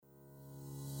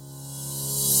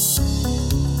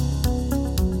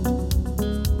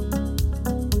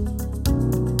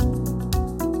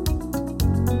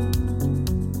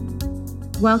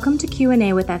Welcome to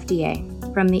Q&A with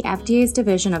FDA from the FDA's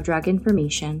Division of Drug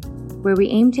Information, where we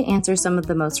aim to answer some of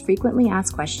the most frequently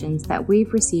asked questions that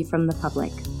we've received from the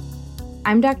public.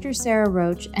 I'm Dr. Sarah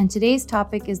Roach, and today's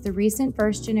topic is the recent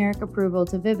first generic approval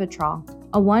to Vivitrol,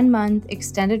 a 1-month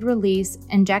extended-release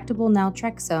injectable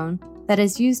naltrexone that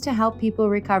is used to help people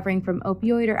recovering from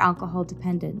opioid or alcohol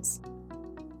dependence.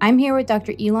 I'm here with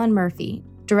Dr. Iilun Murphy,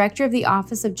 Director of the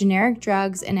Office of Generic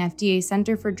Drugs and FDA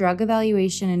Center for Drug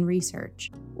Evaluation and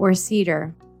Research, or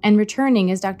CDER, and returning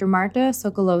is Dr. Marta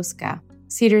Sokolowska,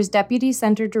 CDER's Deputy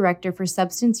Center Director for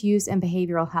Substance Use and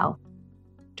Behavioral Health.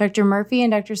 Dr. Murphy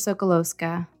and Dr.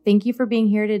 Sokolowska, thank you for being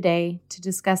here today to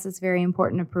discuss this very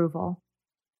important approval.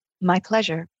 My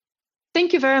pleasure.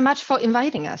 Thank you very much for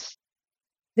inviting us.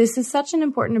 This is such an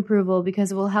important approval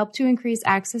because it will help to increase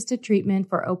access to treatment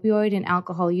for opioid and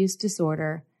alcohol use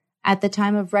disorder at the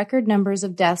time of record numbers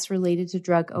of deaths related to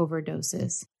drug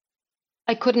overdoses.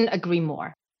 I couldn't agree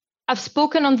more. I've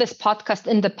spoken on this podcast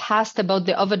in the past about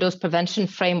the overdose prevention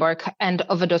framework and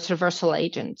overdose reversal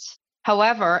agents.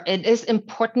 However, it is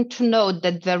important to note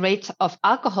that the rate of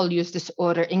alcohol use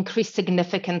disorder increased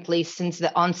significantly since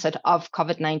the onset of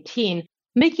COVID-19,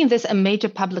 making this a major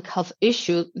public health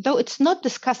issue, though it's not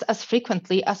discussed as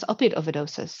frequently as opioid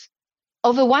overdoses.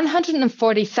 Over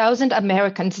 140,000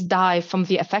 Americans die from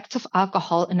the effects of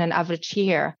alcohol in an average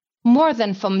year, more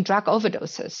than from drug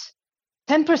overdoses.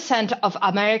 10% of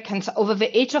Americans over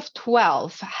the age of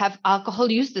 12 have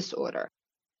alcohol use disorder.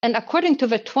 And according to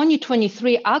the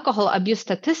 2023 alcohol abuse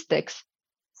statistics,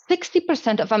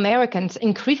 60% of Americans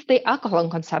increased their alcohol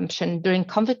consumption during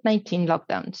COVID-19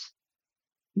 lockdowns.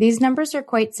 These numbers are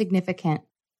quite significant,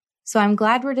 so I'm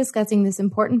glad we're discussing this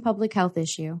important public health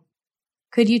issue.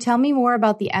 Could you tell me more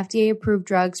about the FDA-approved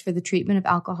drugs for the treatment of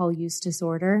alcohol use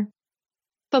disorder?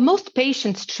 For most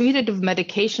patients treated with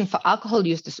medication for alcohol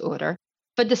use disorder,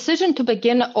 the decision to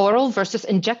begin oral versus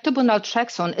injectable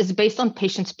naltrexone is based on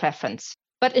patient's preference,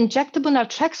 but injectable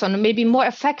naltrexone may be more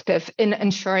effective in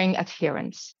ensuring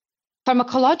adherence.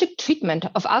 Pharmacologic treatment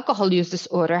of alcohol use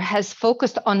disorder has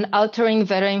focused on altering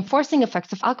the reinforcing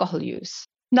effects of alcohol use.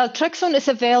 Naltrexone is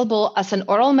available as an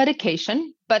oral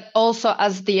medication, but also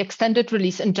as the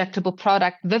extended-release injectable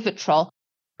product Vivitrol,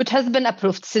 which has been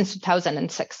approved since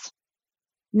 2006.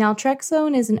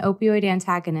 Naltrexone is an opioid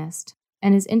antagonist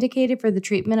and is indicated for the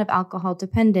treatment of alcohol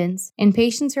dependence in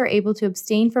patients who are able to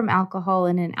abstain from alcohol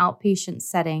in an outpatient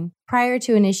setting prior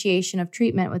to initiation of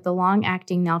treatment with the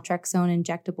long-acting naltrexone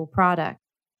injectable product.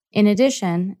 In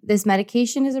addition, this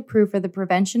medication is approved for the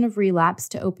prevention of relapse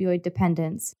to opioid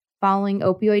dependence following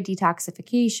opioid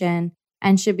detoxification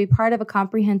and should be part of a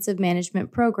comprehensive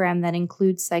management program that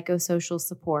includes psychosocial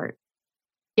support.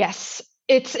 Yes,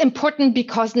 it's important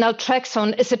because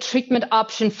naltrexone is a treatment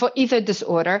option for either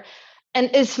disorder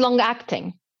and is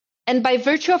long-acting. And by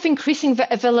virtue of increasing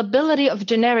the availability of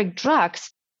generic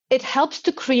drugs, it helps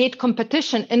to create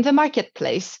competition in the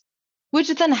marketplace, which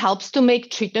then helps to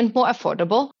make treatment more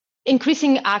affordable,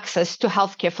 increasing access to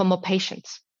healthcare for more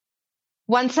patients.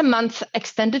 Once-a-month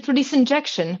extended-release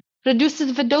injection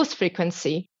reduces the dose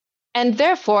frequency and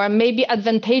therefore may be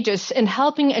advantageous in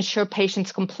helping ensure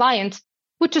patients' compliance,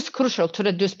 which is crucial to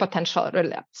reduce potential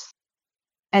relapse.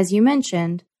 As you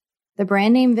mentioned, the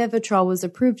brand name Vivitrol was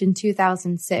approved in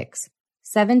 2006,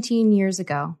 17 years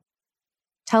ago.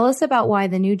 Tell us about why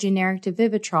the new generic to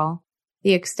Vivitrol,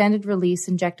 the extended-release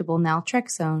injectable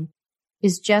naltrexone,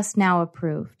 is just now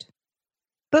approved.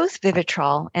 Both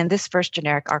Vivitrol and this first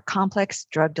generic are complex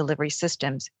drug delivery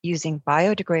systems using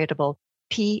biodegradable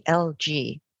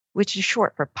PLG, which is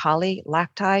short for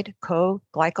polylactide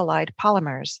co-glycolide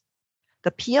polymers.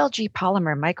 The PLG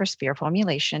polymer microsphere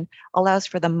formulation allows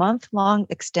for the month-long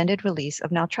extended release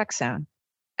of naltrexone.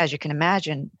 As you can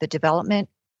imagine, the development,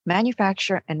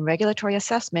 manufacture, and regulatory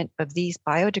assessment of these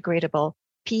biodegradable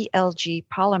PLG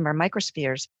polymer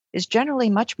microspheres is generally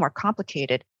much more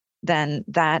complicated than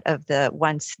that of the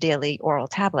once-daily oral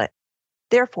tablet.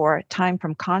 Therefore, time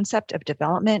from concept of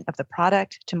development of the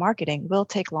product to marketing will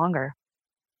take longer.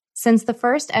 Since the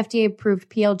first FDA-approved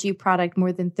PLG product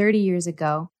more than 30 years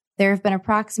ago, there have been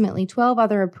approximately 12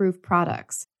 other approved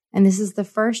products, and this is the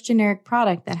first generic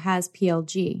product that has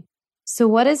PLG. So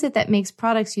what is it that makes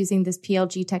products using this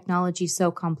PLG technology so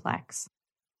complex?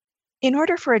 In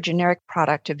order for a generic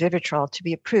product of Vivitrol to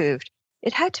be approved,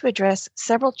 it had to address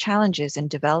several challenges in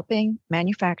developing,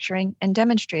 manufacturing, and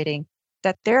demonstrating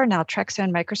that their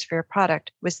naltrexone microsphere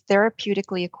product was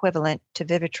therapeutically equivalent to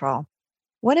Vivitrol.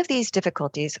 One of these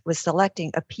difficulties was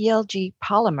selecting a PLG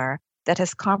polymer that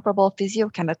has comparable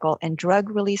physiochemical and drug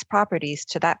release properties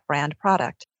to that brand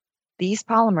product. These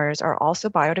polymers are also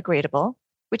biodegradable,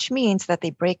 which means that they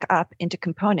break up into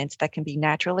components that can be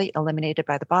naturally eliminated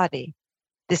by the body.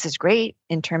 This is great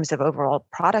in terms of overall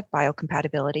product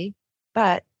biocompatibility,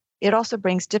 but it also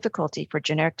brings difficulty for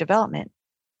generic development,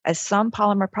 as some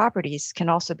polymer properties can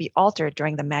also be altered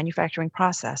during the manufacturing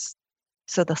process.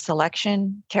 So the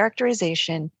selection,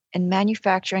 characterization, and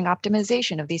manufacturing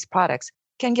optimization of these products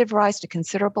can give rise to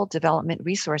considerable development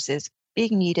resources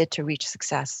being needed to reach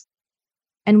success.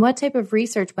 And what type of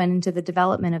research went into the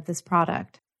development of this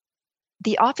product?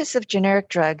 The Office of Generic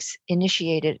Drugs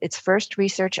initiated its first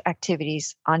research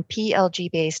activities on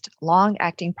PLG-based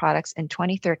long-acting products in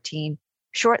 2013,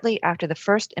 shortly after the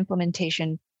first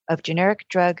implementation of Generic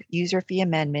Drug User Fee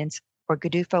Amendments, or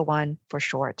GDUFA 1 for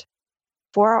short.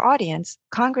 For our audience,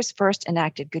 Congress first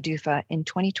enacted GDUFA in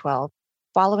 2012,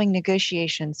 following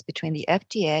negotiations between the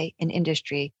FDA and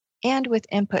industry and with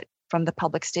input from the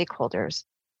public stakeholders,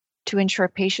 to ensure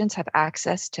patients have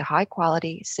access to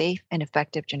high-quality, safe, and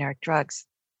effective generic drugs.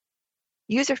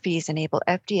 User fees enable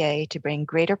FDA to bring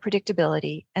greater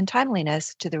predictability and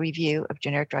timeliness to the review of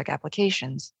generic drug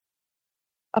applications.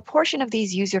 A portion of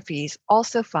these user fees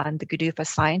also fund the GDUFA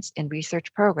Science and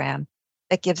Research Program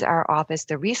that gives our office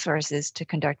the resources to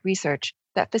conduct research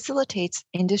that facilitates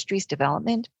industry's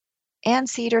development and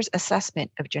CDER's assessment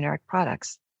of generic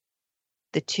products.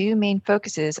 The two main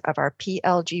focuses of our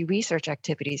PLG research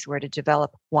activities were to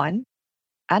develop, 1,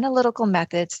 analytical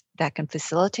methods that can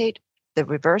facilitate the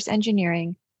reverse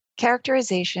engineering,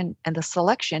 characterization, and the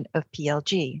selection of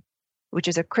PLG, which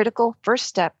is a critical first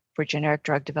step for generic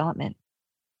drug development.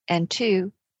 And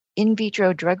 2, in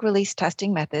vitro drug release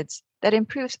testing methods that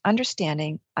improves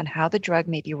understanding on how the drug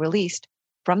may be released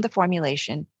from the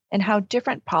formulation and how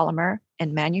different polymer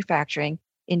and manufacturing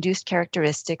induced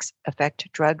characteristics affect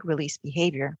drug release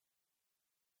behavior.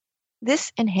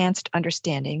 This enhanced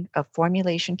understanding of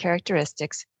formulation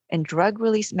characteristics and drug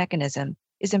release mechanism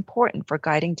is important for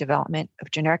guiding development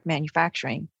of generic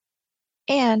manufacturing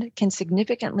and can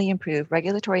significantly improve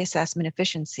regulatory assessment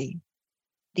efficiency.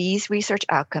 These research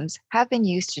outcomes have been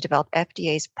used to develop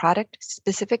FDA's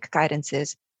product-specific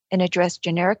guidances and address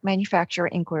generic manufacturer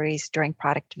inquiries during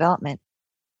product development.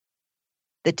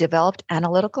 The developed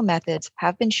analytical methods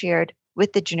have been shared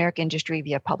with the generic industry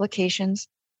via publications,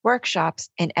 workshops,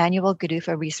 and annual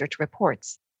GDUFA research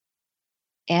reports.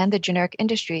 And the generic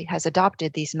industry has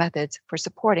adopted these methods for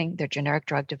supporting their generic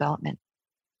drug development.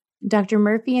 Dr.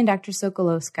 Murphy and Dr.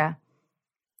 Sokolowska,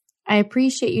 I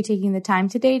appreciate you taking the time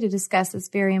today to discuss this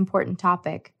very important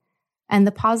topic and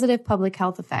the positive public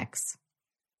health effects.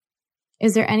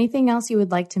 Is there anything else you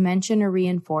would like to mention or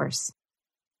reinforce?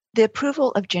 The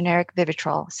approval of generic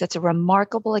Vivitrol sets a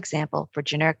remarkable example for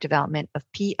generic development of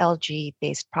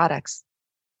PLG-based products.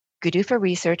 GDUFA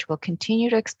research will continue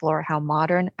to explore how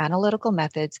modern analytical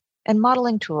methods and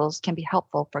modeling tools can be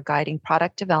helpful for guiding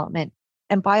product development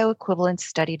and bioequivalence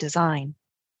study design.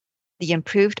 The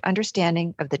improved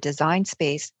understanding of the design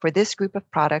space for this group of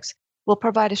products will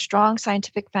provide a strong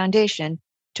scientific foundation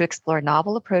to explore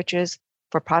novel approaches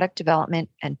for product development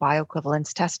and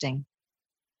bioequivalence testing.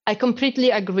 I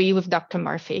completely agree with Dr.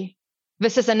 Murphy.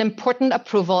 This is an important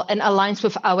approval and aligns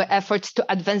with our efforts to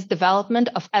advance development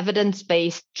of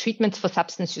evidence-based treatments for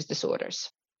substance use disorders.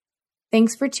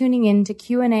 Thanks for tuning in to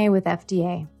Q&A with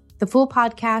FDA. The full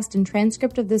podcast and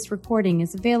transcript of this recording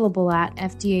is available at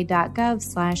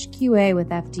fda.gov/QA with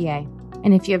FDA.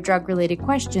 And if you have drug-related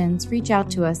questions, reach out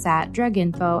to us at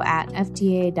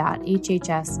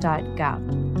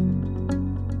druginfo@fda.hhs.gov.